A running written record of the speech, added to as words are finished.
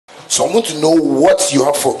So I want to know what you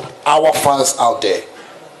have for our fans out there,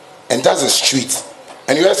 and that's the street.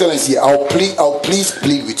 And Your Excellency, I'll please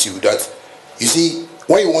plead with you that, you see,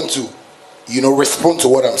 when you want to, respond to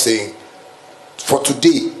what I'm saying for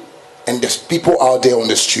today, and there's people out there on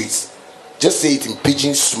the streets, just say it in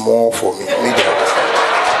Pidgin small for me. Maybe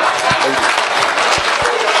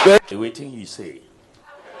the waiting you say.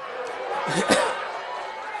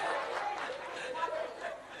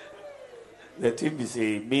 The thing be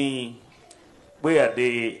say, me, where are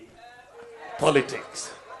the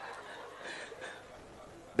politics?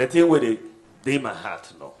 The thing where they my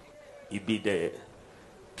heart, no, it be the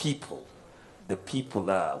people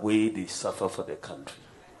are where they suffer for the country.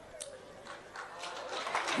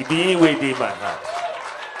 It be where they my heart.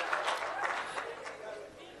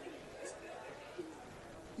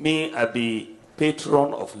 Me, I be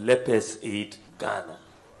patron of Lepers Aid Ghana.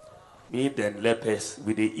 Me then lepers,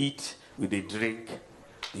 we they eat, we they drink,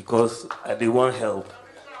 because they want help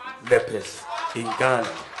lepers in Ghana.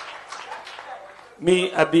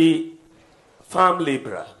 Me, I be farm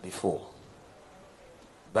laborer before,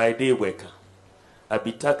 by day worker. I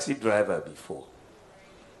be taxi driver before.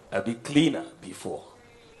 I be cleaner before.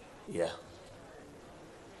 Yeah.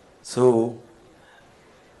 So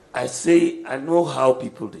I say I know how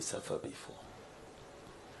people they suffer before.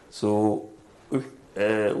 So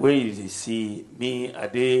where you see me, are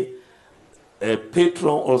they a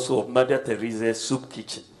patron also of Mother Teresa's Soup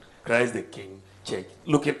Kitchen, Christ the King Church,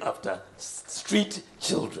 looking after street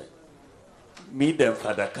children. Me and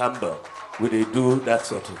Father Campbell, where they do that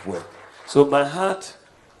sort of work. So my heart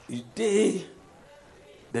is there,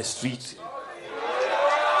 the street.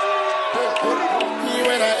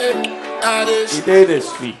 It is the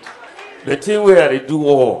street. The thing where they do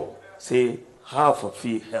all, say half of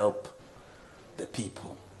it help the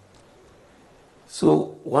people.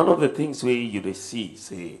 So one of the things where you see,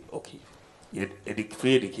 say, okay,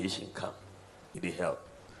 free education come, it help.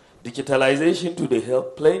 Digitalization to the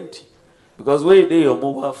help plenty. Because where they your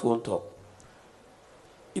mobile phone top,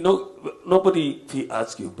 nobody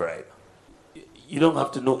ask you bribe. You don't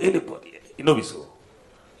have to know anybody. Be so.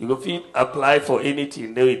 You can apply for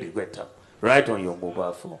anything, they get them right on your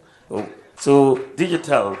mobile phone. So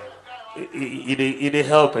digital, it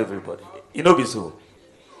help everybody. Be so.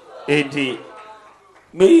 And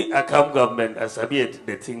me, I come government, I sabi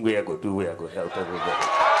the thing we are going to do, we are going to help everybody.